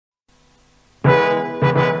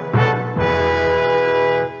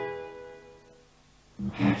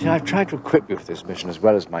You know, I've tried to equip you for this mission as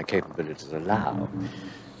well as my capabilities allow.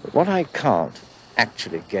 But what I can't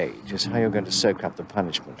actually gauge is how you're going to soak up the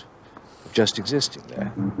punishment of just existing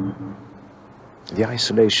there. The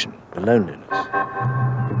isolation, the loneliness.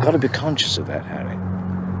 You've got to be conscious of that, Harry.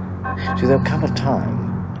 See, there'll come a time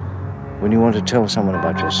when you want to tell someone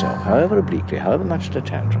about yourself, however obliquely, however much at a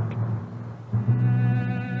tangent.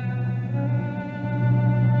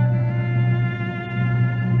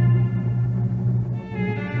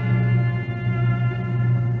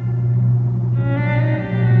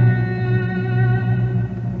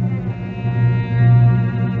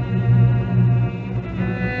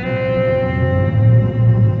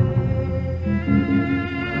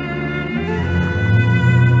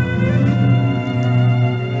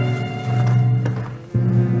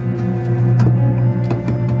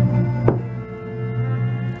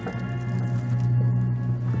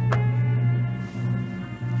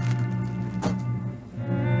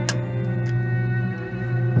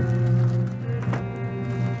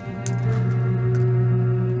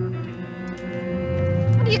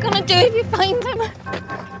 Do if you find him?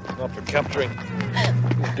 Not for capturing.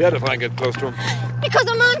 He's dead if I get close to him. Because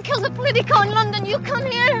a man kills a politico in London, you come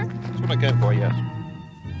here. That's what I came for, yes.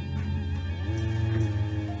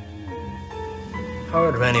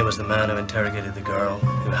 Howard Rennie was the man who interrogated the girl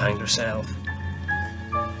who hanged herself.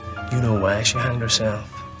 You know why she hanged herself.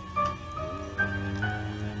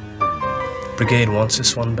 The brigade wants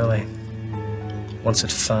this one, Billy. Wants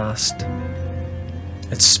it fast.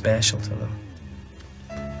 It's special to them.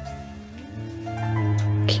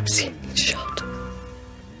 Keep seeing me shot.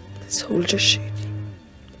 The soldiers shoot you.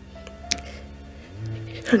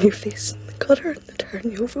 And you're facing the gutter and they turn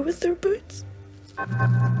you over with their boots.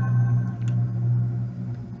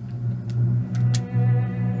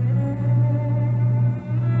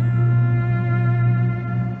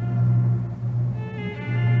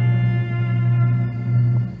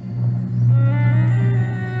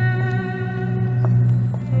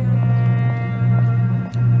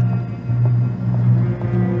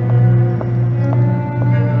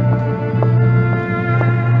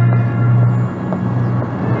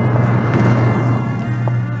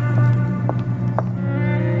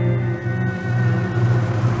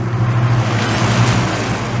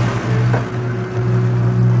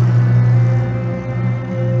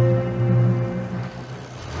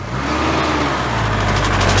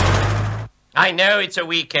 I know it's a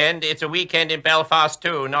weekend. It's a weekend in Belfast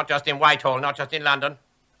too, not just in Whitehall, not just in London.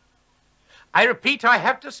 I repeat, I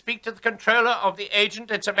have to speak to the controller of the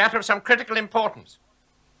agent. It's a matter of some critical importance.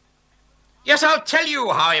 Yes, I'll tell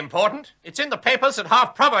you how important. It's in the papers that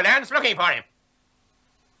half Provoland's looking for him.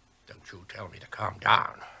 Don't you tell me to calm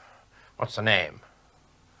down. What's the name?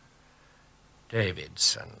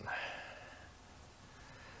 Davidson.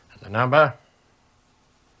 And the number?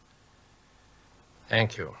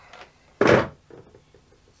 Thank you.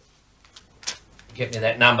 Get me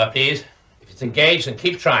that number, please. If it's engaged, then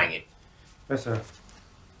keep trying it. Yes, sir.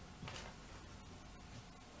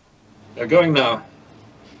 They're going now.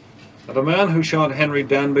 Now, the man who shot Henry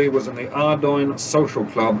Danby was in the Ardoyne Social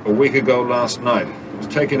Club a week ago last night. He was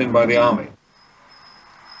taken in by the army.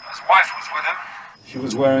 His wife was with him. She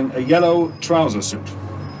was wearing a yellow trouser suit.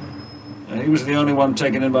 And he was the only one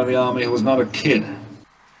taken in by the army who was not a kid. Now,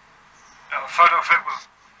 the photo fit was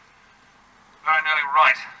very nearly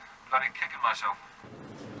right. Bloody kicking myself.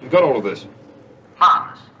 You got all of this?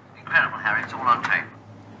 Marvellous. Incredible, Harry. It's all on tape.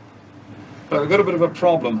 But I've got a bit of a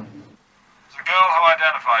problem. There's a girl who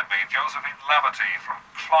identified me, Josephine Laverty from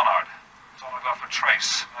Clonard. It's all I got for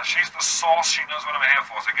Trace. Now, she's the source. She knows what I'm here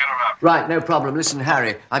for, so get her out. Right, no problem. Listen,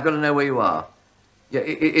 Harry, I've got to know where you are. Yeah,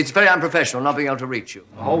 it's very unprofessional not being able to reach you.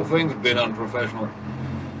 The whole thing's been unprofessional.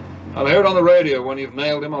 I'll hear it on the radio. When you've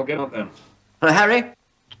nailed him, I'll get out then. Hello, Harry?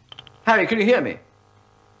 Harry, can you hear me?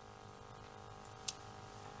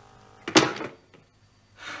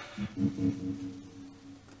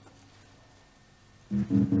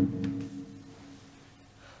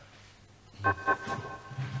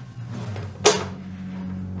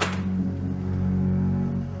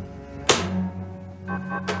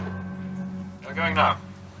 They're going now.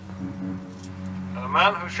 Now, the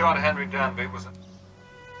man who shot Henry Danby was...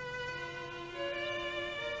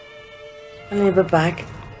 When will you be back?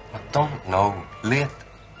 I don't know. Late.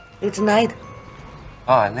 Late tonight?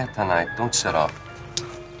 Oh, late tonight. Don't sit up.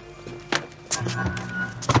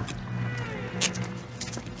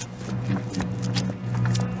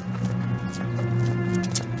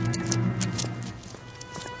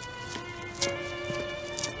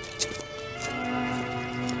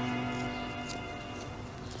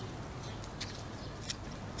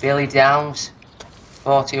 Billy Downs,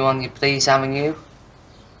 41 You Please Avenue.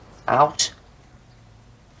 Out?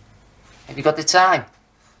 Have you got the time?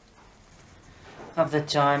 Have the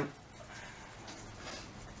time.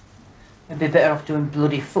 I'd be better off doing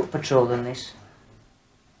bloody foot patrol than this.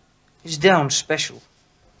 It's down special.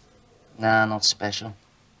 Nah, not special.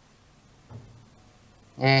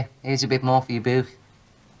 Yeah, here's a bit more for your book.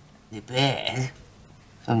 The bear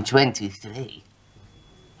from 23.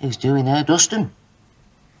 Who's doing her dusting?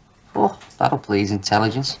 Oh, that'll please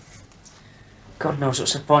intelligence. God knows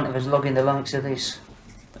what's the point of us logging the likes of this.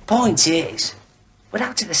 The point is, we're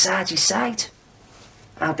out of the sergeant's sight.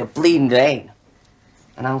 Out of bleeding rain.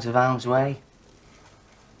 And out of harm's way.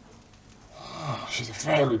 Oh, she's a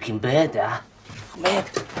fair-looking bird, that. Come here.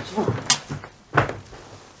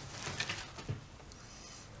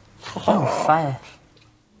 On fire.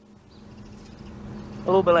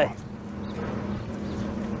 Hello, Billy.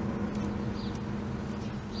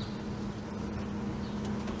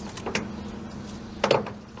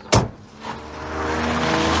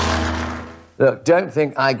 Look, don't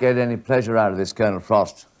think I get any pleasure out of this, Colonel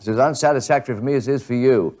Frost. It's as unsatisfactory for me as it is for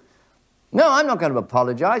you. No, I'm not going to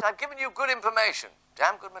apologise. I've given you good information.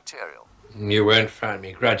 Damn good material. You won't find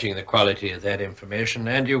me grudging the quality of that information,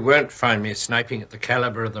 and you won't find me sniping at the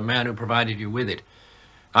caliber of the man who provided you with it.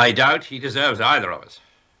 I doubt he deserves either of us.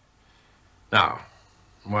 Now,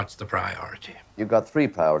 what's the priority? You've got 3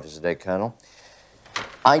 priorities today, Colonel.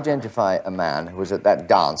 Identify a man who was at that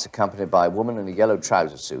dance accompanied by a woman in a yellow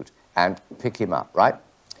trouser suit and pick him up, right?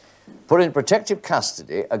 Put in protective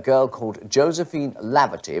custody a girl called Josephine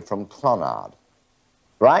Laverty from Clonard,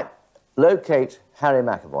 right? Locate Harry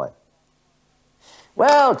McAvoy.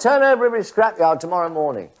 Well, turn over every scrapyard tomorrow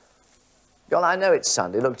morning. Well, I know it's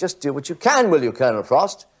Sunday. Look, just do what you can, will you, Colonel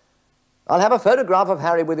Frost? I'll have a photograph of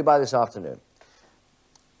Harry with you by this afternoon.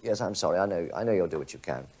 Yes, I'm sorry. I know you'll do what you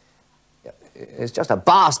can. Yeah, it's just a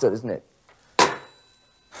bastard, isn't it?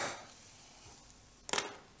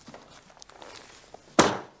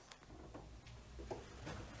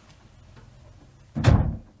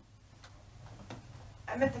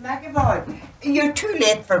 Mr. McAvoy, you're too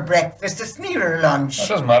late for breakfast. It's nearer lunch. It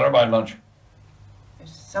doesn't matter about lunch.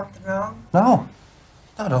 Is something wrong? No,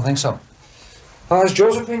 I don't think so. How's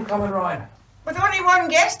Josephine coming right? With only one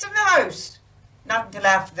guest in the house. Not until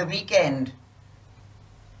after the weekend.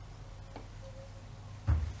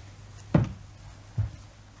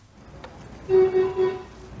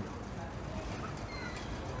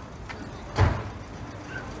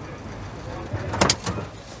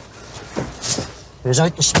 He was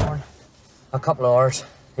out this morning. A couple of hours.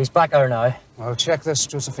 He's back there now. Well, check this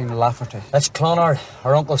Josephine Lafferty. That's Clonard,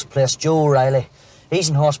 her uncle's place, Joe O'Reilly. He's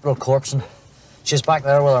in hospital corpsing. She's back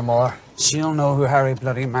there with her mother. She'll know who Harry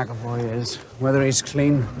bloody McAvoy is. Whether he's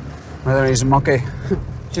clean, whether he's mucky.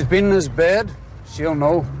 She's been in his bed. She'll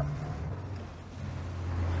know.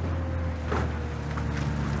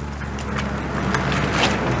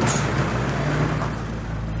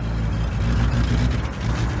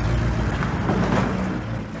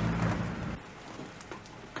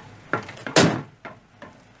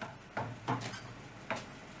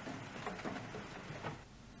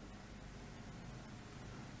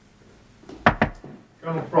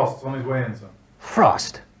 Colonel Frost's on his way in, sir.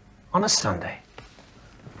 Frost? On a Sunday?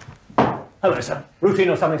 Hello, sir. Routine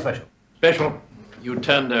or something special? Special. You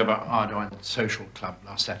turned over Ardoyne Social Club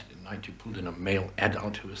last Saturday night. You pulled in a male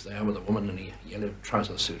adult who was there with a woman in a yellow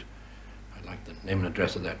trouser suit. I'd like the name and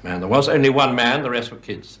address of that man. There was only one man, the rest were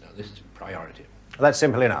kids. Now, this is a priority. Well, that's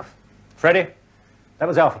simple enough. Freddie, that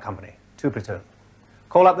was Alpha Company, 2 platoon.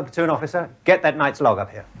 Call up the platoon officer, get that night's log up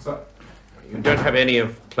here. Sir. You don't have any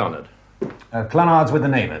of Clonard? Clonard's with the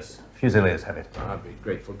neighbours. Fusiliers have it. I'd be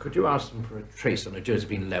grateful. Could you ask them for a trace on a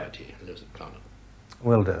Josephine Laverty who lives at Clonard?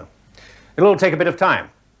 Will do. It'll all take a bit of time.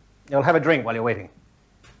 You'll have a drink while you're waiting.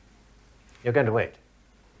 You're going to wait.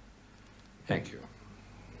 Thank you.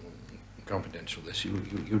 Confidential, this. You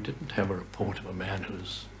didn't have a report of a man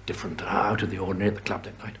who's different, out of the ordinary at the club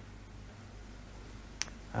that night?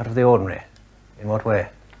 Out of the ordinary? In what way?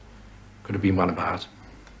 Could have been one of ours.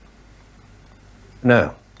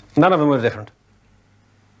 No. None of them were different.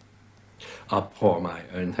 I'll pour my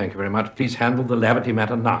own, thank you very much. Please handle the Laverty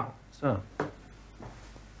matter now. So.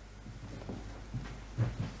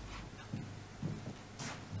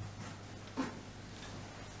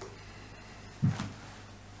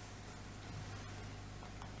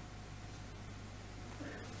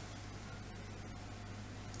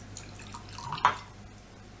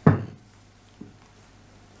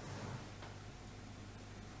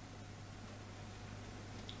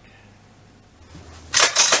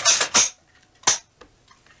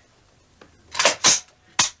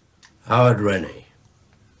 Howard Rennie,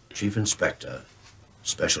 Chief Inspector,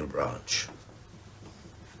 Special branch.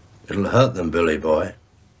 It'll hurt them, Billy boy.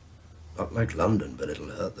 Not like London, but it'll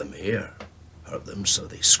hurt them here. Hurt them so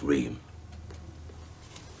they scream.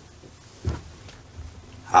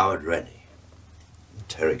 Howard Rennie,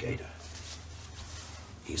 interrogator.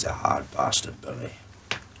 He's a hard bastard, Billy.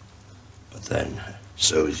 But then,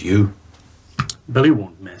 so's you. Billy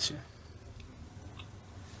won't mess you.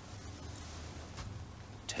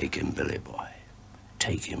 Take him, Billy boy.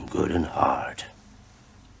 Take him good and hard.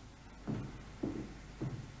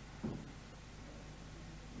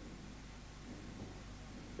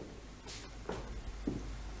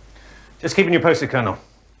 Just keeping you posted, Colonel.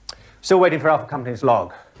 Still waiting for Alpha Company's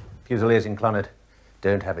log. Fusiliers in Clonard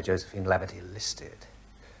don't have a Josephine Laverty listed.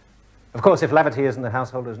 Of course, if Laverty isn't the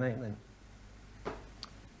householder's name, then...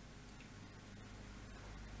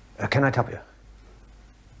 can I top you?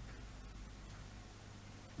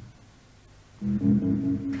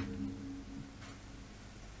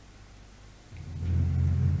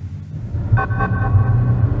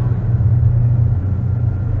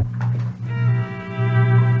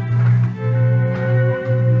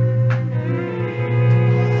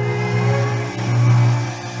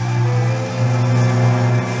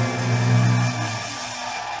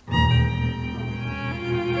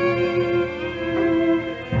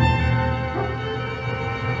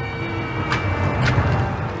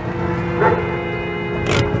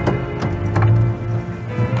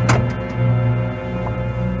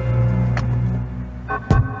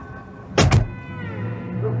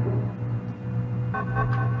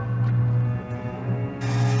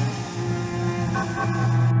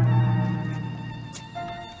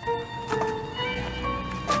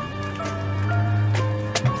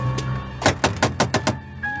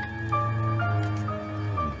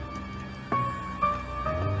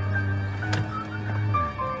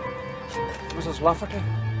 Mrs. Lafferty?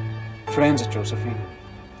 Friends at Josephine.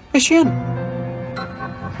 Is she in?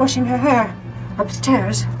 Washing her hair.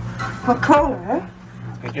 Upstairs. I'll call her.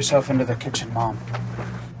 Get yourself into the kitchen, Mom.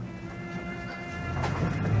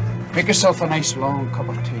 Make yourself a nice long cup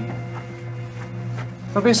of tea.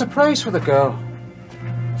 There'll be a surprise for the girl.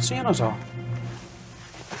 Seeing us all.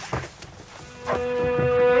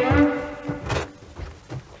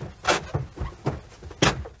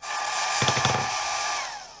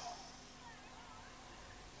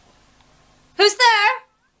 Who's there?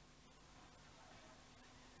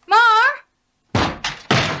 Mar?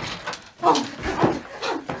 Oh.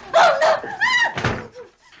 Oh, no!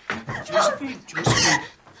 Josephine,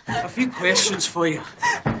 a few questions for you.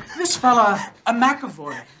 This fella, a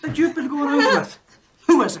McAvoy, that you've been going out with,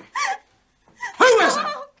 who is he? Who is he?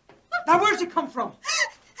 Now, where's he come from?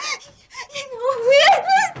 You know who it is?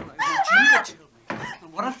 I want you to tell me. I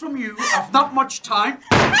want it from you. I've not much time.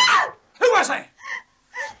 Who is he?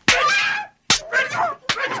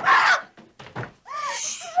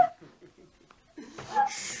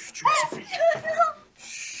 Josephine.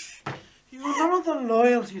 You have none of the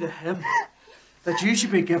loyalty to him that you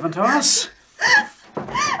should be given to us. Who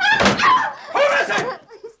is it?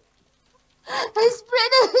 He's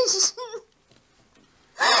British.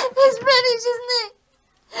 He's British, isn't he?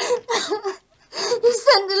 He's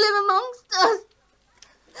sent to live amongst us.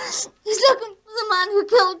 He's looking for the man who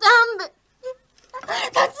killed Danby.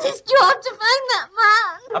 That's his job to find that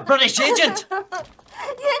man. A British agent?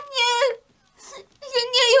 You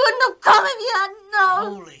knew you wouldn't have come if you hadn't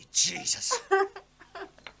known. Holy Jesus. He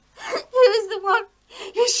was the one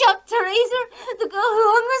who shot Teresa, the girl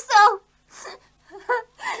who hung herself.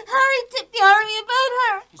 Harry tipped the army about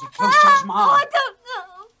her. Is he close to his mom? Oh, I don't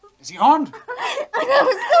know. Is he armed? I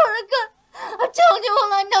never saw her gun. I told you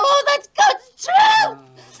all I know. Oh, that's God's truth.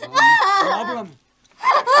 Problem.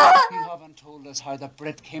 You haven't told us how the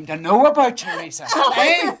Brit came to know about Teresa.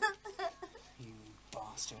 Eh? You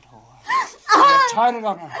bastard whore. You tied it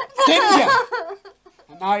on her, didn't you?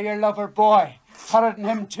 And now your lover boy had it in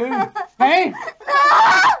him too. Eh?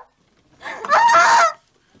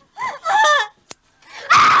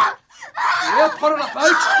 You'll put it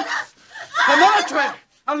about. The military,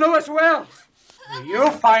 I'll know as well. You'll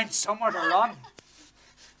find somewhere to run.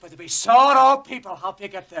 But to be sawed-all people help you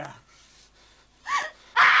get there.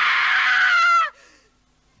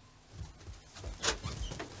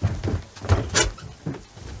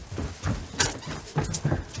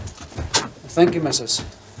 Thank you, Mrs.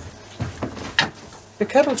 The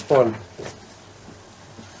kettle's boiling.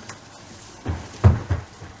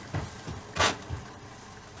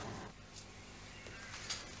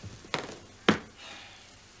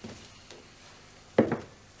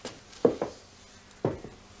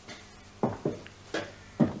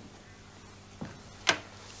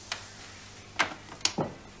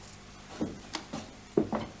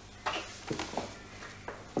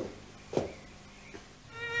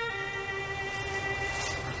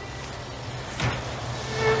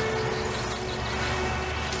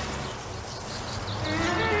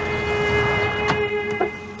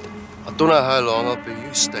 Don't know how long I'll be.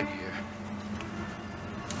 You stick here.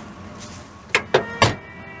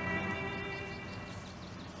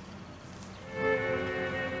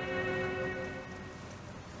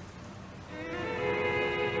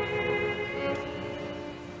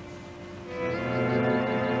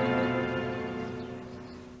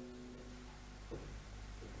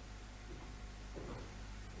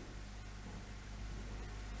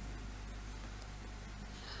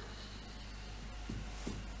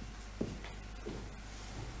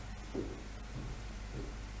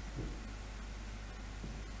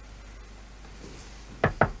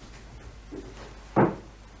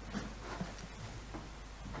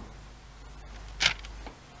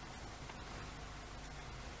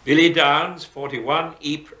 Billy Downs, 41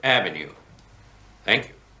 Ypres Avenue. Thank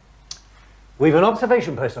you. We've an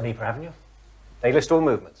observation post on Ypres Avenue. They list all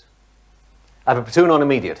movements. I have a platoon on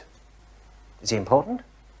immediate. Is he important?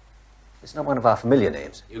 It's not one of our familiar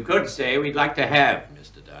names. You could say we'd like to have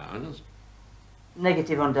Mr. Downs.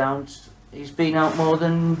 Negative on Downs. He's been out more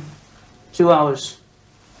than 2 hours.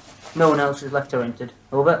 No one else is left or entered.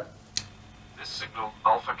 Over. This signal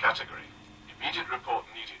Alpha category. Immediate report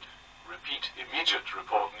needed. Repeat, immediate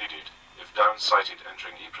report needed if Downs sighted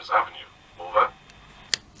entering Ypres Avenue. Over.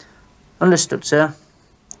 Understood, sir.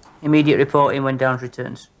 Immediate reporting when Downs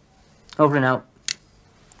returns. Over and out.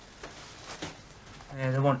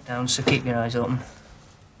 Yeah, they want Downs, so keep your eyes open.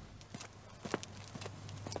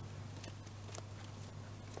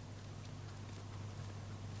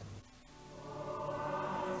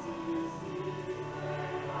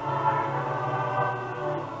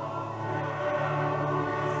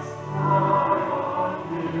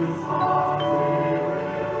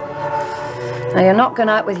 Now, you're not going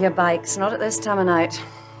out with your bikes, not at this time of night.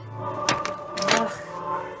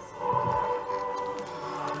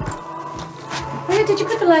 Where did you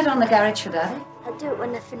put the light on the garage for Daddy? I'll do it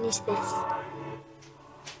when I finish this.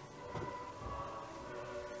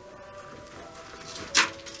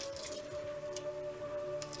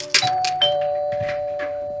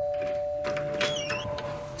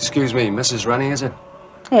 Excuse me, Mrs. Rennie, is it?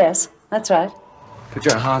 Yes, that's right. Put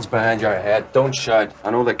your hands behind your head. Don't shout.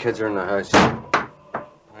 I know the kids are in the house.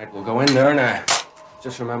 Right, we'll go in there now.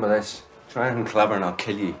 Just remember this. Try and clever and I'll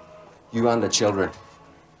kill you. You and the children.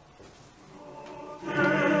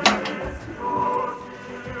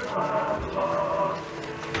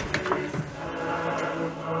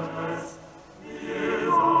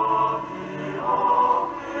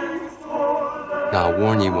 Now, I'll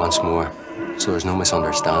warn you once more, so there's no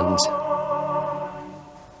misunderstandings.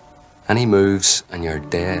 Any moves and you're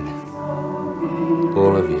dead.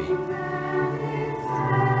 All of you.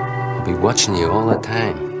 I'll be watching you all the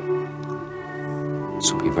time.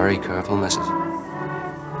 So be very careful, missus.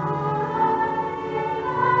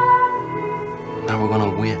 Now we're gonna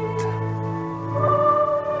wait.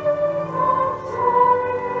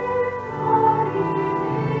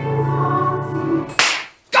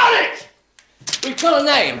 Got it! We've got a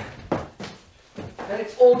name. And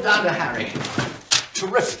it's all down to Harry.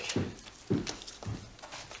 Terrific.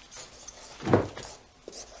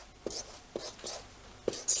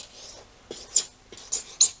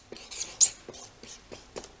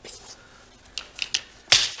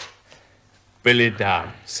 Billy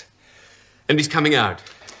Downs. And he's coming out.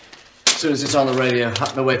 As soon as it's on the radio,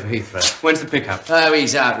 up and away for Heathrow. When's the pickup? Oh,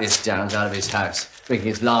 he's out, this Downs, out of his house. Drinking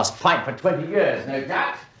his last pint for 20 years, no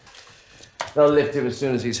doubt. They'll lift him as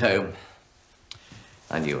soon as he's home.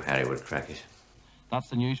 I knew Harry would crack it. That's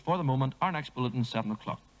the news for the moment. Our next bulletin, 7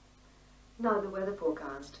 o'clock. Now the weather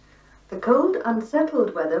forecast. The cold,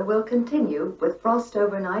 unsettled weather will continue with frost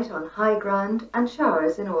overnight on high ground and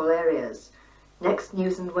showers in all areas. Next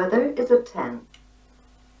news and weather is at 10.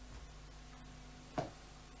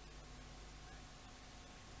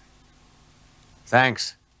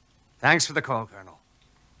 Thanks. Thanks for the call, Colonel.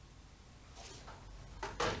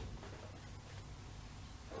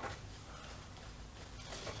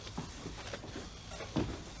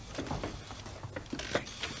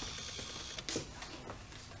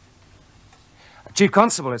 Chief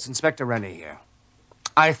Constable, it's Inspector Rennie here.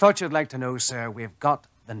 I thought you'd like to know, sir, we've got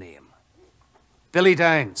the name. Billy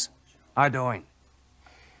Downs, Ardoyne.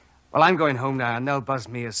 Well, I'm going home now, and they'll buzz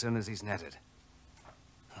me as soon as he's netted.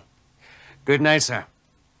 Good night, sir.